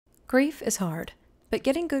Grief is hard, but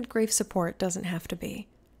getting good grief support doesn't have to be.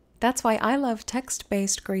 That's why I love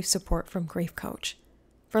text-based grief support from Grief Coach.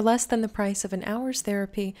 For less than the price of an hour's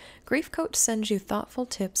therapy, Grief Coach sends you thoughtful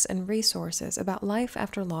tips and resources about life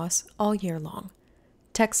after loss all year long.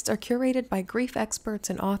 Texts are curated by grief experts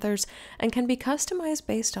and authors and can be customized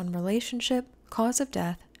based on relationship, cause of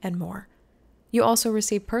death, and more. You also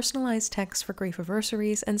receive personalized texts for grief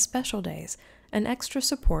anniversaries and special days, and extra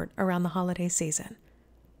support around the holiday season.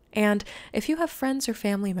 And if you have friends or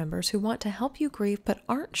family members who want to help you grieve but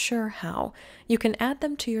aren't sure how, you can add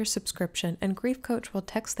them to your subscription and Grief Coach will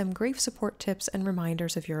text them grief support tips and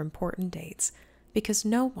reminders of your important dates, because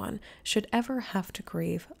no one should ever have to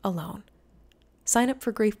grieve alone. Sign up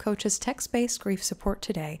for Grief Coach's text-based grief support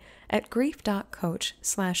today at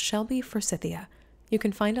grief.coach/ShelbyForsythia. You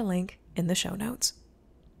can find a link in the show notes.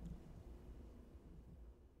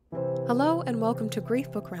 Hello and welcome to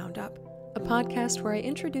Grief Book Roundup, a podcast where I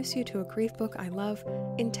introduce you to a grief book I love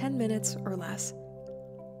in 10 minutes or less.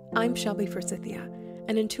 I'm Shelby Forsythia,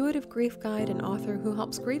 an intuitive grief guide and author who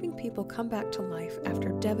helps grieving people come back to life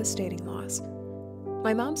after devastating loss.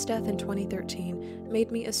 My mom's death in 2013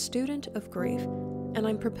 made me a student of grief, and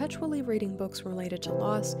I'm perpetually reading books related to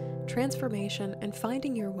loss, transformation, and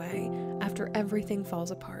finding your way after everything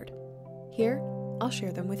falls apart. Here, I'll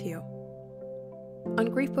share them with you.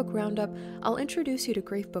 On Grief Book Roundup, I'll introduce you to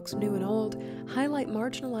grief books new and old, highlight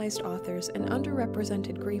marginalized authors and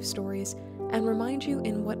underrepresented grief stories, and remind you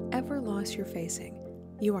in whatever loss you're facing,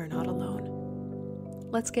 you are not alone.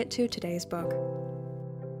 Let's get to today's book.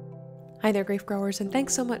 Hi there, grief growers, and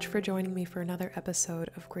thanks so much for joining me for another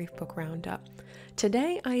episode of Grief Book Roundup.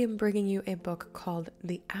 Today, I am bringing you a book called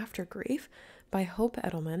The Aftergrief by Hope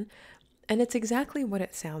Edelman, and it's exactly what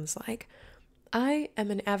it sounds like. I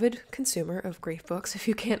am an avid consumer of grief books, if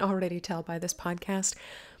you can't already tell by this podcast,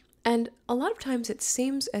 and a lot of times it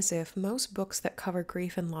seems as if most books that cover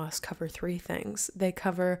grief and loss cover three things. They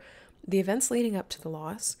cover the events leading up to the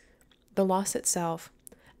loss itself,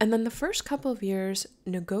 and then the first couple of years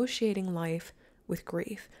negotiating life with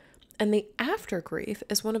grief. And The Aftergrief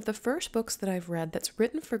is one of the first books that I've read that's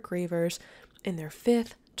written for grievers in their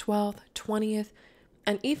 5th, 12th, 20th,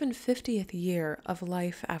 and even 50th year of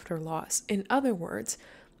life after loss. In other words,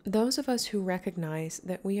 those of us who recognize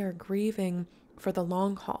that we are grieving for the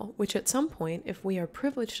long haul, which at some point, if we are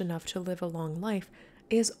privileged enough to live a long life,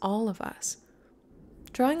 is all of us.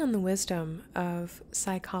 Drawing on the wisdom of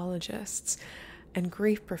psychologists and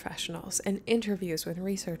grief professionals and interviews with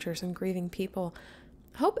researchers and grieving people,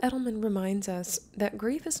 Hope Edelman reminds us that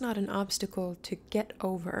grief is not an obstacle to get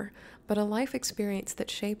over, but a life experience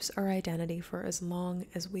that shapes our identity for as long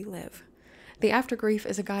as we live. The Aftergrief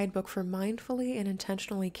is a guidebook for mindfully and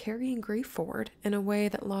intentionally carrying grief forward in a way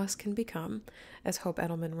that loss can become, as Hope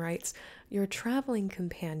Edelman writes, your traveling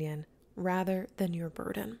companion rather than your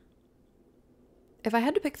burden. If I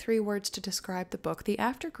had to pick 3 words to describe the book, The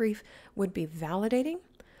Aftergrief would be validating,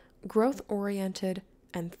 growth-oriented,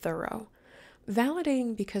 and thorough.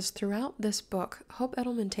 Validating because throughout this book, Hope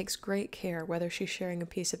Edelman takes great care, whether she's sharing a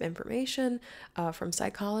piece of information from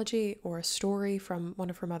psychology or a story from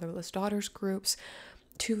one of her motherless daughters groups,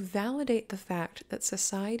 to validate the fact that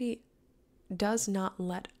society does not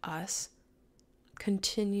let us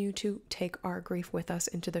continue to take our grief with us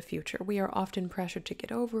into the future. We are often pressured to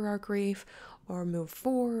get over our grief or move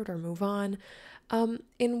forward or move on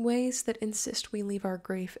in ways that insist we leave our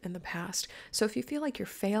grief in the past. So if you feel like you're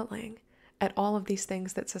failing at all of these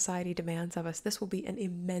things that society demands of us, this will be an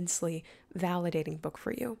immensely validating book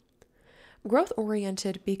for you.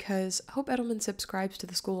 Growth-oriented because Hope Edelman subscribes to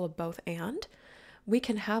the school of both and. We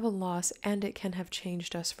can have a loss and it can have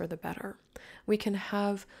changed us for the better. We can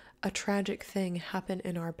have a tragic thing happen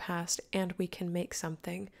in our past and we can make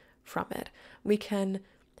something from it. We can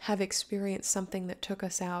have experienced something that took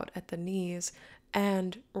us out at the knees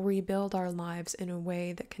and rebuild our lives in a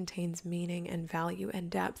way that contains meaning and value and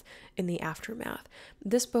depth in the aftermath.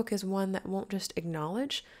 This book is one that won't just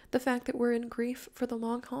acknowledge the fact that we're in grief for the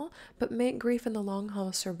long haul, but make grief in the long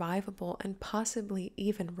haul survivable and possibly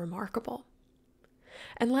even remarkable.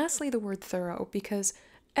 And lastly, the word thorough, because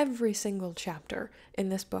every single chapter in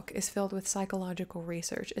this book is filled with psychological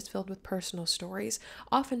research. It's filled with personal stories,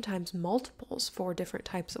 oftentimes multiples for different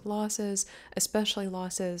types of losses, especially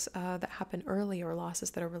losses that happen early or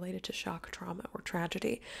losses that are related to shock, trauma, or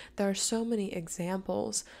tragedy. There are so many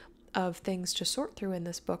examples of things to sort through in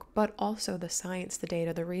this book, but also the science, the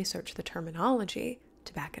data, the research, the terminology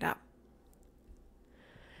to back it up.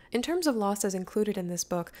 In terms of losses included in this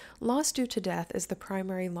book, loss due to death is the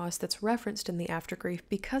primary loss that's referenced in The Aftergrief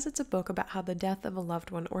because it's a book about how the death of a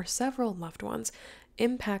loved one or several loved ones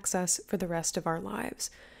impacts us for the rest of our lives.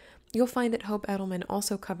 You'll find that Hope Edelman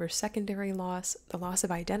also covers secondary loss, the loss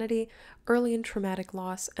of identity, early and traumatic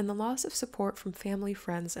loss, and the loss of support from family,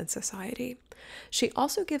 friends, and society. She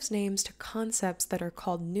also gives names to concepts that are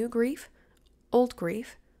called new grief, old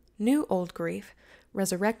grief, new old grief,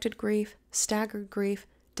 resurrected grief, staggered grief,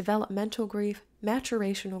 developmental grief,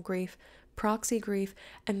 maturational grief, proxy grief,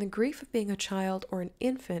 and the grief of being a child or an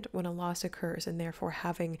infant when a loss occurs and therefore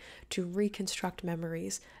having to reconstruct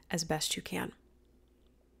memories as best you can.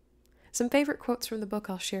 Some favorite quotes from the book,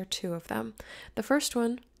 I'll share 2 of them. The first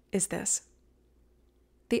one is this: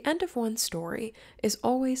 "The end of one story is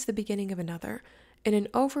always the beginning of another, in an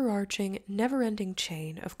overarching, never-ending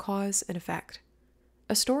chain of cause and effect.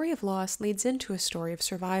 A story of loss leads into a story of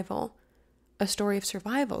survival. A story of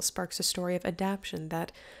survival sparks a story of adaptation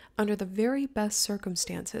that, under the very best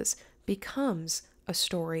circumstances, becomes a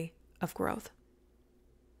story of growth."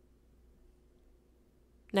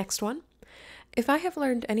 Next one. "If I have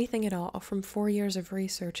learned anything at all from 4 years of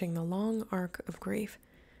researching the long arc of grief,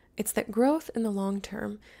 it's that growth in the long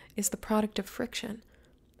term is the product of friction,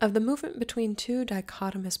 of the movement between 2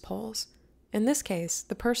 dichotomous poles, in this case,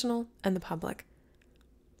 the personal and the public.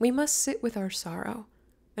 We must sit with our sorrow,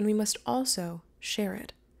 and we must also share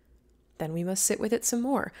it. Then we must sit with it some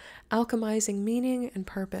more, alchemizing meaning and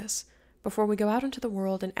purpose, before we go out into the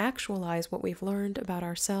world and actualize what we've learned about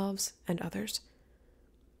ourselves and others.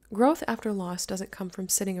 Growth after loss doesn't come from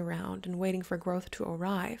sitting around and waiting for growth to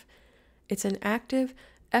arrive. It's an active,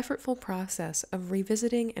 effortful process of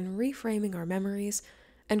revisiting and reframing our memories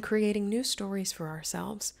and creating new stories for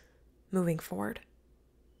ourselves, moving forward."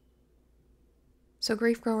 So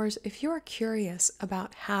grief growers, if you're curious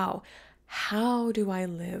about how do I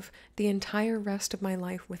live the entire rest of my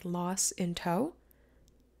life with loss in tow,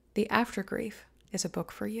 The Aftergrief is a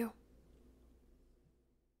book for you.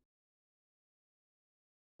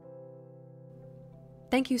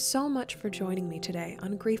 Thank you so much for joining me today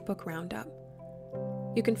on Grief Book Roundup.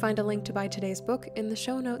 You can find a link to buy today's book in the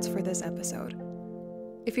show notes for this episode.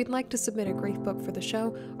 If you'd like to submit a grief book for the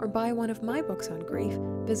show or buy one of my books on grief,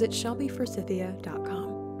 visit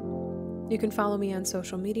shelbyforsythia.com. You can follow me on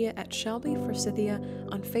social media at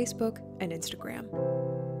shelbyforsythia on Facebook and Instagram.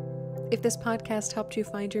 If this podcast helped you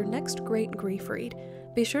find your next great grief read,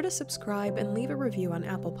 be sure to subscribe and leave a review on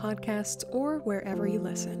Apple Podcasts or wherever you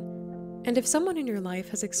listen. And if someone in your life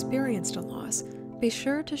has experienced a loss, be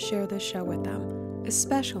sure to share this show with them,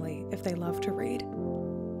 especially if they love to read.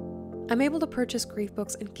 I'm able to purchase grief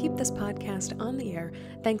books and keep this podcast on the air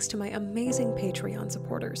thanks to my amazing Patreon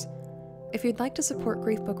supporters. If you'd like to support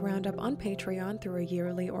Grief Book Roundup on Patreon through a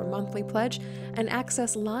yearly or monthly pledge and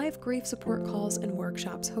access live grief support calls and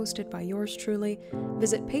workshops hosted by yours truly,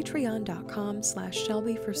 visit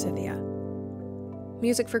patreon.com/shelbyforsythia.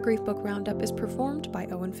 Music for Grief Book Roundup is performed by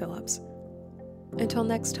Owen Phillips. Until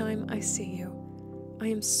next time, I see you. I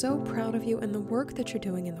am so proud of you and the work that you're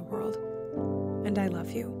doing in the world. And I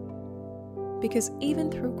love you. Because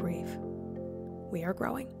even through grief, we are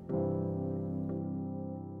growing.